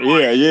know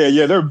what I mean?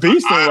 Yeah. They're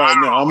beasting right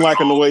now. I'm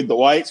liking the way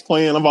Dwight's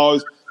playing. I've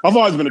always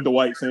been a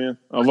Dwight fan.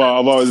 I've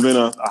always been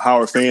a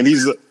Howard fan.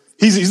 He's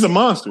a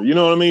monster. You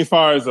know what I mean? As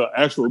far as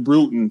actual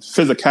brute and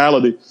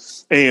physicality.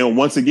 And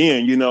once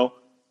again, you know,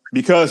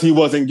 because he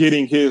wasn't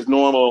getting his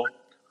normal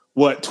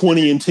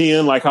 20 and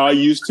 10 like how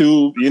he used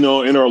to, you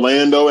know, in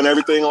Orlando and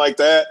everything like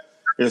that.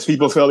 As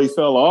people felt he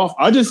fell off.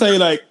 I just say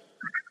like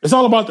it's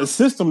all about the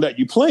system that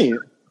you play in.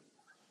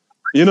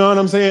 You know what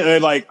I'm saying?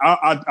 And like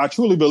I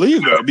truly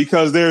believe that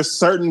because there's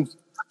certain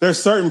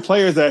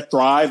players that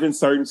thrive in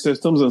certain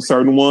systems and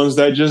certain ones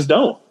that just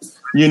don't.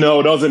 You know,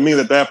 it doesn't mean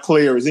that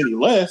player is any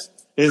less.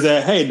 Is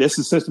that hey, this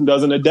system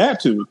doesn't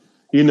adapt to.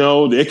 You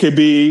know, it could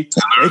be.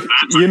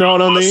 You know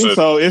what I mean?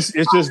 So it's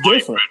just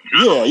different.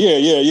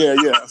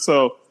 Yeah.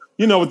 So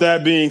you know, with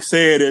that being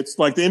said, it's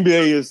like the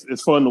NBA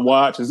is fun to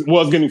watch. It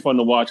was getting fun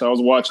to watch. I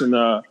was watching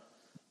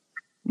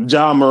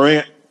Ja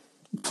Morant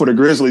for the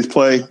Grizzlies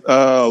play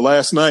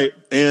last night,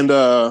 and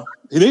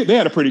they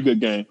had a pretty good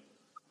game.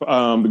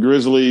 The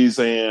Grizzlies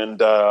and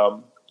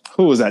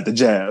who was that? The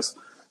Jazz.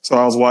 So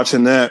I was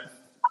watching that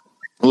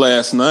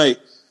last night.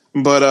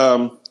 But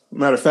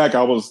matter of fact,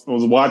 I was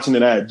watching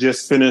it. I had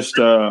just finished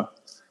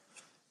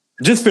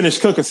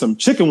cooking some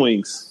chicken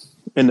wings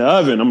in the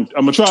oven.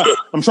 I'm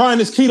trying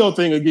this keto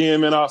thing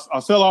again, man. I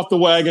fell off the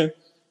wagon.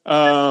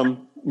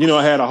 You know,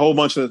 I had a whole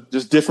bunch of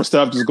just different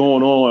stuff just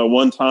going on at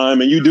one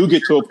time, and you do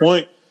get to a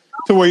point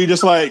to where you're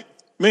just like,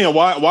 man,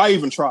 why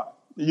even try?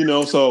 You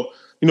know, so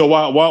you know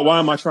why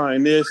am I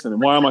trying this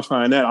and why am I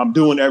trying that? I'm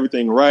doing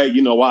everything right.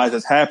 You know, why is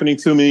this happening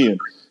to me? And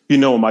you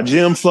know, my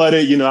gym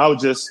flooded. You know, I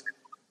was just,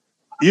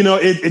 you know,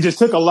 it just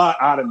took a lot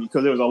out of me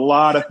because there was a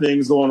lot of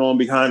things going on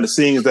behind the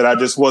scenes that I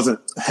just wasn't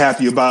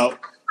happy about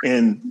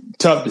and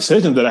tough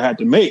decisions that I had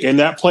to make, and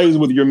that plays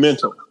with your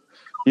mental.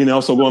 You know,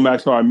 so going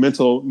back to our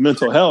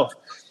mental health.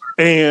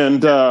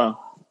 And,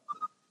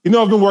 you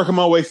know, I've been working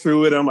my way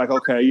through it. I'm like,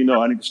 okay, you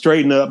know, I need to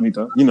straighten up, need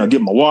to, you know,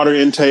 get my water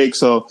intake.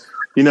 So,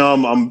 you know,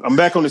 I'm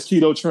back on this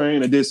keto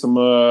train. I did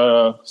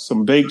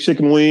some baked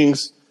chicken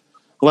wings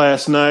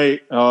last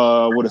night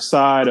with a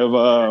side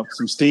of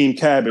some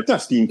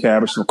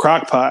some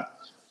crock pot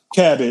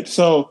cabbage.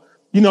 So,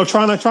 you know,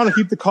 trying to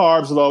keep the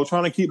carbs low,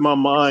 trying to keep my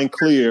mind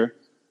clear.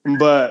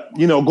 But,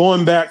 you know,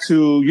 going back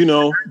to, you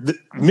know,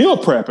 meal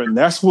prepping,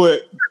 that's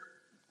what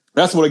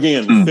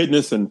again,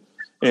 fitness and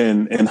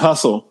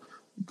hustle,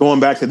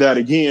 going back to that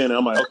again.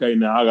 I'm like, okay,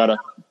 now I got to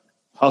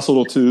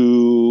hustle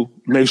to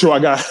make sure I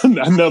got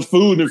enough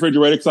food in the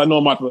refrigerator because I know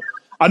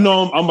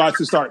I'm about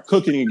to start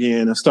cooking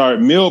again and start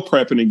meal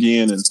prepping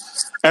again and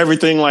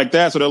everything like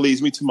that. So that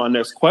leads me to my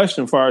next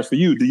question. As far as for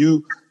you, do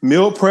you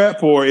meal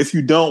prep, or if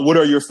you don't, what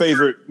are your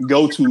favorite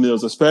go-to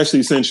meals,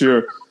 especially since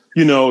you're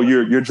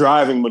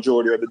driving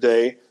majority of the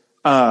day?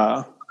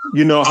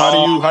 You know,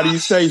 how do you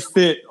stay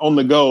fit on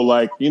the go?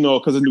 Like, you know,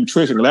 because of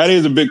nutrition, that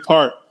is a big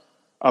part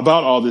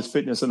about all this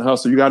fitness and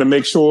hustle. You got to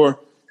make sure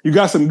you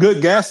got some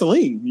good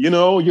gasoline. You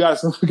know, you got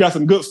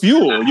some good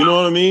fuel. You know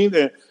what I mean?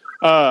 And,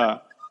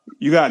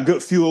 you got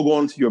good fuel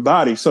going to your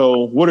body. So,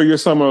 what are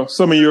some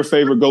of your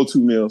favorite go-to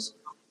meals?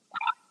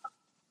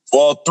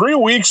 Well, 3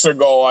 weeks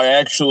ago, I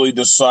actually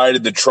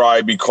decided to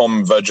try being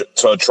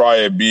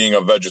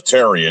a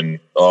vegetarian.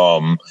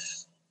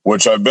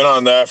 Which I've been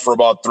on that for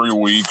about 3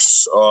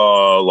 weeks,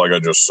 like I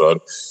just said.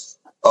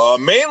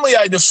 Mainly,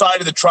 I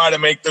decided to try to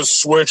make this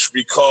switch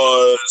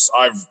because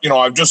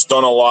I've just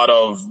done a lot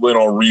of, you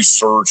know,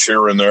 research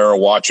here and there,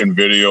 watching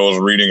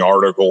videos, reading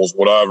articles,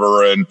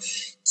 whatever. And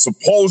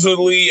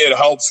supposedly it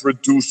helps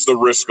reduce the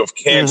risk of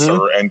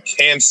cancer. And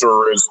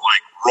cancer is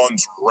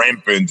runs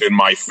rampant in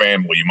my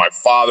family. My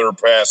father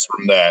passed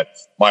from that.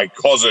 My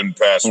cousin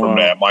passed from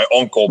that. My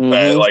uncle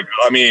passed.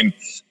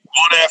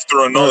 One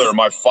after another.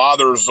 My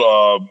father's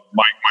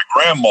my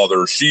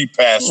grandmother, she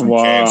passed from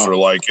cancer.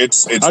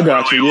 It's I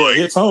got really, you. Yeah,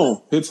 hits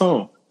home.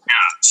 Yeah.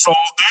 So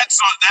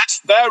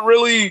that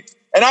really,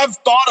 and I've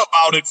thought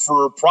about it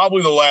for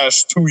probably the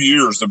last 2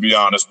 years, to be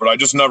honest, but I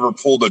just never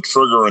pulled the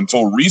trigger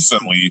until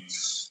recently.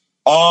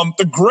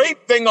 The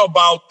great thing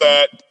about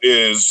that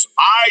is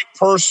I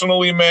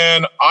personally,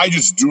 man, I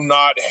just do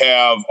not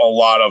have a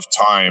lot of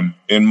time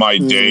in my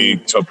day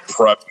to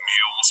prep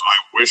meals. I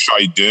wish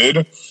I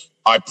did.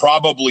 I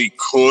probably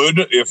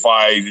could if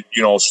I,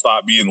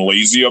 stop being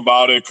lazy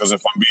about it. Because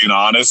if I'm being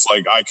honest,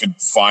 I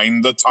could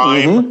find the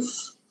time.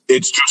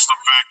 It's just the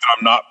fact that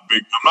I'm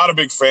not a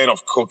big fan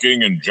of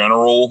cooking in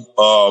general.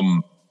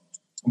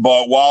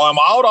 But while I'm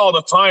out all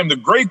the time, the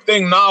great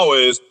thing now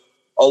is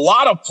a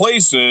lot of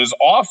places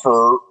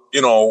offer,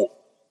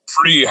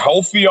 pretty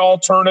healthy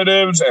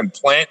alternatives and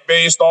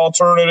plant-based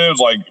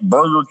alternatives. Like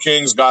Burger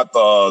King's got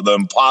the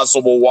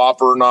Impossible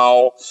Whopper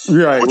now,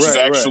 which is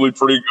actually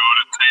pretty good.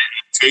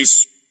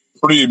 Tastes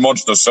pretty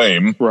much the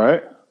same.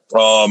 Right.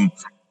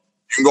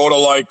 can go to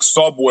like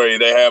Subway.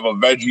 They have a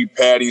veggie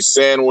patty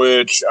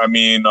sandwich. I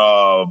mean,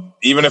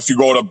 even if you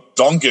go to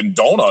Dunkin'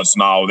 Donuts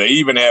now, they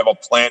even have a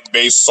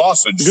plant-based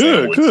sausage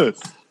sandwich. Good.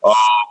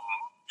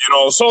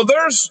 So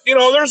there's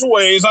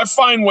ways. I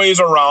find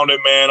ways around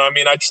it, man. I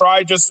mean, I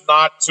try just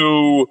not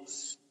to,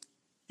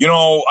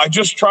 I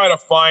just try to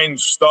find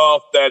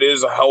stuff that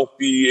is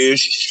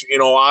healthy-ish.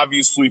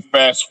 Obviously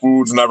fast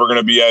food's never going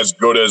to be as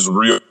good as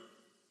real.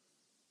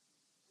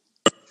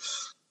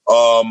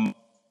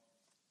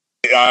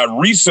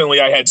 Recently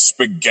I had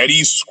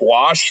spaghetti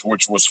squash,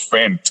 which was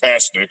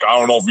fantastic. I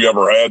don't know if you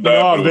ever had that.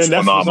 No, but it was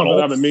that's phenomenal.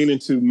 something I've been meaning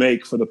to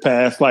make for the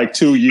past like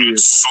 2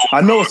 years.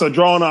 I know it's a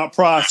drawn out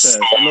process.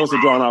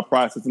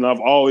 And I've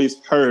always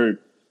heard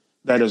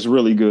that it's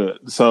really good.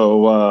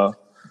 So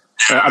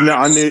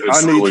I need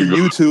really to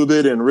good. YouTube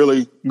it and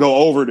really go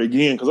over it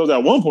again, because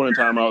at one point in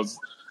time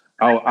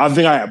I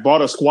think I had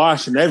bought a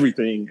squash and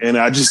everything, and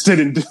I just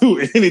didn't do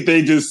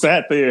anything, just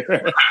sat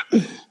there.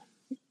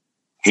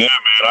 Yeah,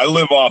 man, I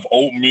live off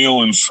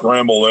oatmeal and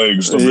scrambled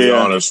eggs, to be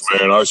honest,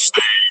 man. I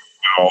stay,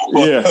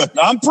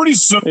 I'm pretty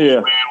simple,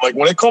 man. Like,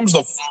 when it comes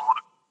to food,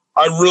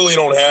 I really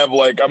don't have,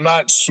 I'm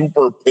not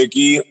super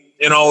picky.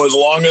 As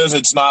long as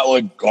it's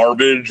not,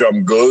 garbage,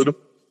 I'm good.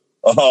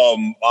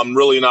 I'm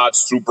really not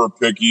super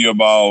picky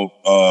about,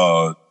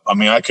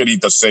 I could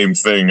eat the same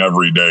thing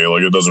every day.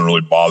 It doesn't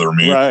really bother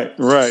me.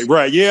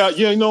 Right. Yeah,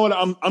 you know what?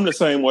 I'm the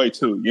same way,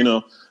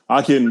 too.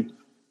 I can...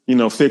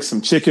 fix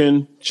some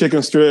chicken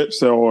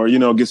strips, or,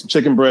 get some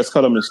chicken breasts,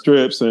 cut them in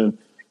strips, and,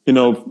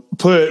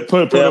 put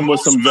them with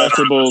some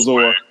vegetables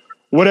or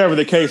whatever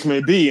the case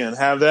may be, and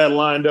have that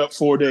lined up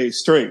 4 days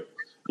straight,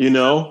 And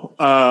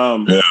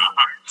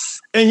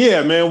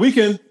yeah, man, we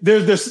can,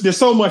 there's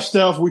so much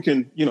stuff we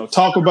can,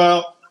 talk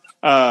about,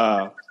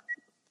 as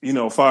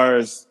far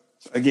as,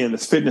 again,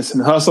 this fitness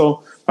and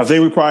hustle. I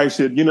think we probably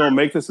should,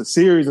 make this a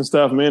series and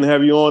stuff, man,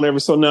 have you on every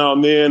so now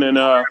and then. And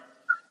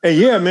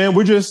yeah, man,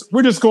 we're just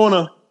going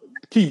to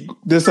keep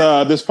this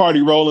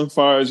party rolling as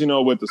far as,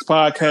 with this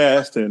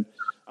podcast and,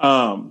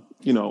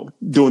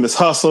 doing this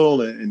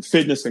hustle and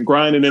fitness and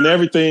grinding and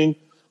everything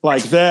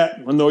like that.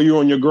 I know you're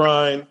on your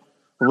grind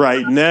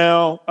right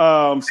now.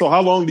 So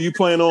how long do you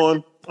plan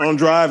on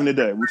driving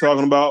today? We're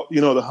talking about,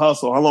 the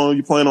hustle. How long do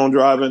you plan on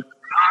driving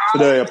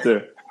today up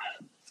there?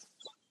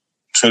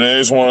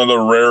 Today's one of the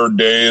rare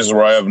days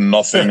where I have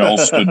nothing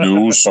else to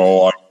do.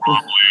 So I'm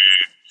probably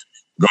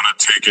going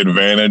to take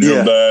advantage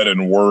of that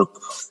and work.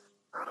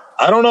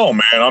 I don't know,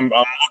 man. I'm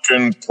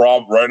looking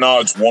right now.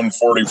 It's 1:45. I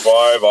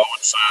would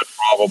say I'm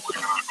probably going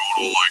to go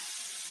to 9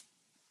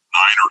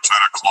 or 10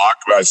 o'clock.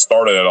 I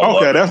started at 11.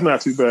 Okay, that's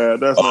not too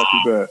bad.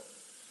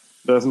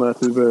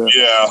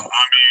 Yeah,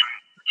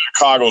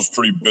 Chicago's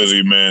pretty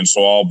busy, man.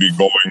 So I'll be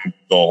going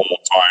the whole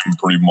time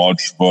pretty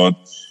much. But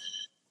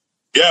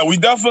yeah, we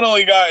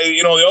definitely got,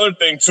 the other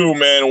thing too,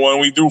 man, when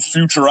we do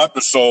future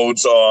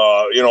episodes,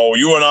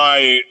 you and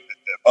I,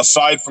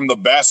 aside from the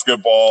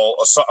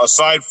basketball,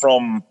 aside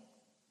from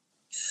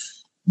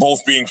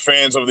both being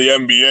fans of the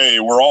NBA,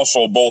 we're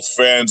also both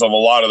fans of a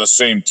lot of the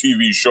same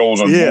TV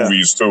shows and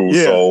movies too.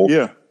 So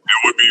it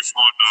would be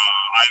fun.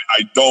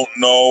 I don't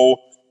know.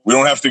 We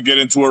don't have to get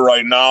into it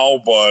right now,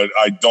 but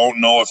I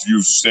don't know if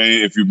you've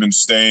been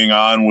staying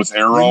on with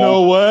Arrow. You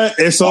know what?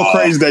 It's so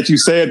crazy that you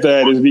said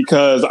that, is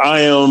because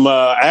I am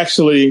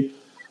actually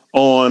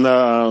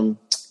on,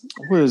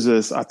 where is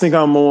this? I think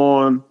I'm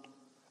on,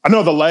 I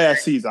know the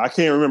last season. I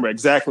can't remember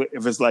exactly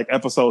if it's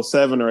episode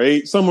 7 or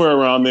 8, somewhere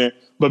around there.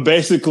 But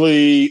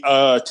basically,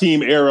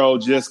 Team Arrow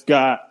just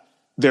got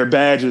their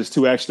badges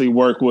to actually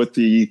work with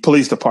the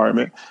police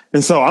department.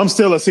 And so I'm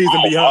still a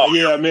season behind.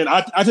 Yeah, man,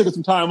 I took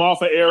some time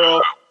off of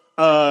Arrow,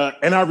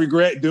 and I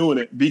regret doing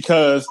it,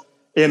 because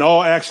in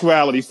all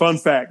actuality, fun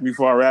fact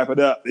before I wrap it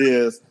up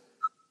is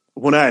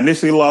when I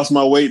initially lost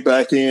my weight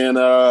back in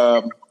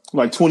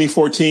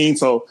 2014.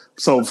 So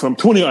from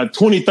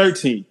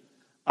 2013,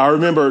 I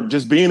remember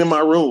just being in my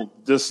room,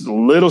 just a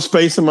little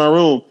space in my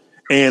room,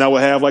 and I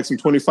would have some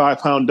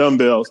 25-pound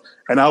dumbbells,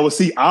 and I would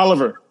see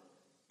Oliver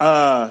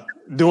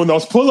doing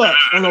those pull-ups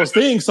and those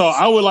things. So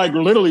I would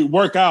literally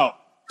work out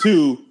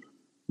to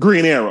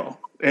Green Arrow,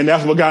 and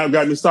that's what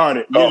got me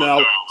started.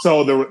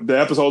 So the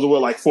episodes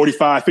were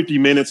 45, 50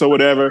 minutes or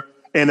whatever,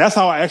 and that's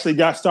how I actually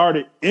got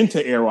started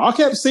into Arrow. I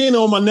kept seeing it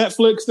on my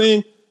Netflix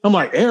thing. I'm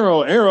like,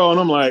 Arrow, and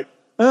I'm like,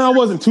 I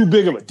wasn't too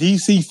big of a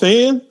DC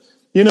fan,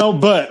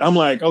 but I'm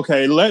like,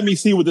 okay, let me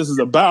see what this is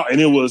about, and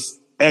it was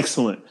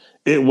excellent.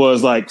 It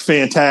was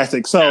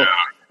fantastic. So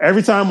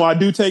every time I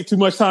do take too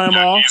much time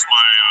off,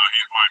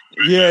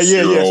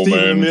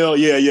 Stephen Mill,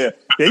 even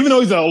though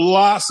he's a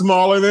lot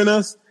smaller than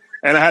us,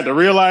 and I had to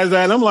realize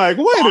that, and I'm like,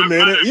 wait a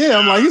minute,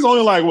 I'm like, he's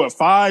only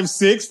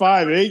 5'6",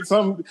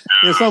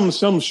 5'8",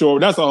 something short.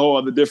 That's a whole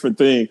other different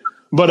thing.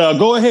 But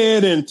go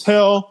ahead and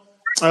tell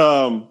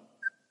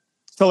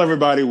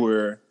everybody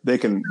where they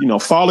can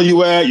follow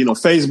you at,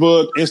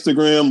 Facebook,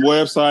 Instagram,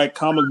 website,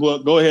 comic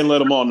book. Go ahead and let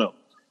them all know.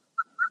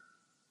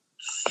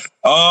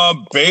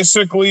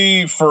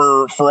 Basically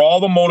for all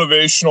the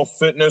motivational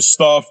fitness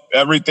stuff,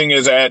 everything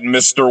is at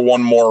Mr.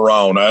 One More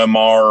Round,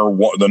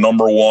 MR, the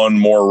number one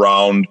more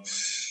round.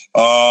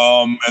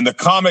 And the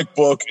comic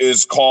book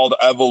is called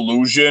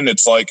Evolution.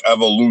 It's like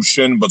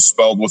evolution, but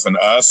spelled with an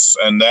S,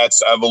 and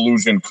that's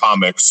Evolution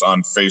Comics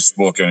on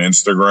Facebook and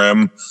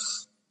Instagram.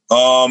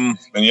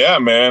 And yeah,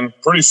 man,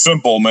 pretty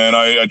simple, man.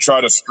 I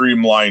try to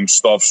streamline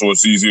stuff so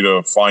it's easy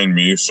to find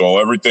me. So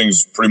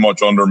everything's pretty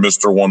much under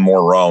Mr. One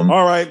More Round.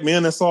 All right,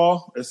 man. It's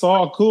all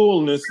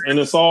cool and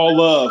it's all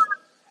love.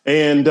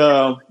 And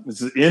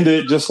it's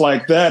ended just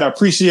like that. I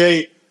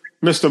appreciate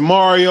Mr.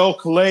 Mario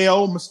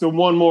Colao, Mr.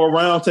 One More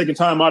Round, taking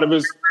time out of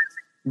his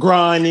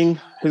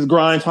grind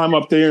time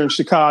up there in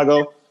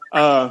Chicago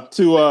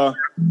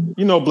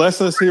to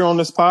bless us here on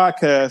this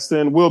podcast.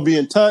 And we'll be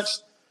in touch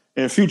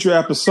in future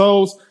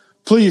episodes.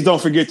 Please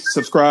don't forget to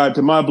subscribe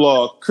to my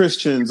blog,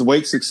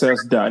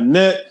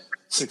 christianswakesuccess.net.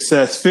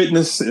 Success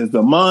fitness is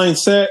the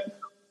mindset,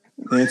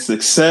 and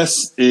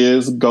success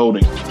is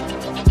golden.